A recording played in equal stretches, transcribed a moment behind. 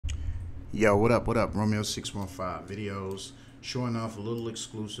Yo, what up? What up? Romeo 615 videos showing off a little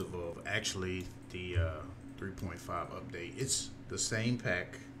exclusive of actually the 3.5 update. It's the same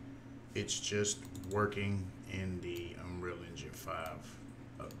pack, it's just working in the Unreal Engine 5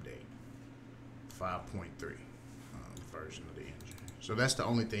 update 5.3 version of the engine. So that's the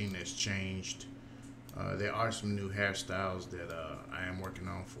only thing that's changed. There are some new hairstyles that I am working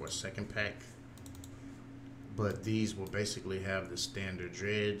on for a second pack, but these will basically have the standard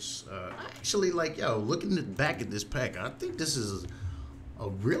dreads. Actually, like, yo, looking back at this pack, I think this is a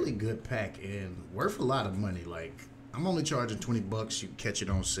really good pack and worth a lot of money. Like, I'm only charging 20 bucks. You can catch it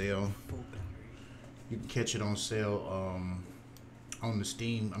on sale. You can catch it on sale on the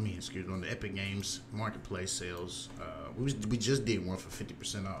Steam, on the Epic Games Marketplace sales. We just did one for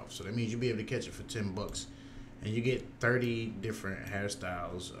 50% off. So that means you'll be able to catch it for 10 bucks. And you get 30 different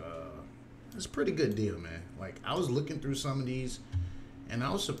hairstyles. It's a pretty good deal, man. Like, I was looking through some of these, and I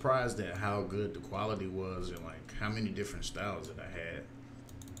was surprised at how good the quality was and, like, how many different styles that I had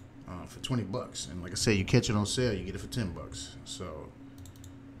for 20 bucks. And like I said, you catch it on sale, you get it for 10 bucks. So,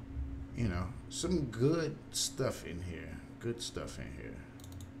 you know, some good stuff in here. Good stuff in here.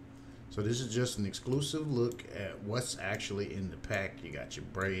 So this is just an exclusive look at what's actually in the pack. You got your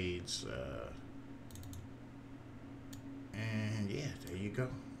braids, and yeah, there you go.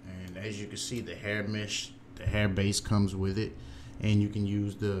 And as you can see, the hair mesh, the hair base comes with it, and you can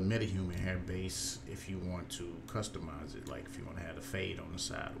use the MetaHuman hair base if you want to customize it, like if you want to have a fade on the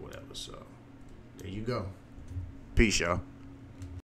side or whatever. So there you go. Peace, y'all.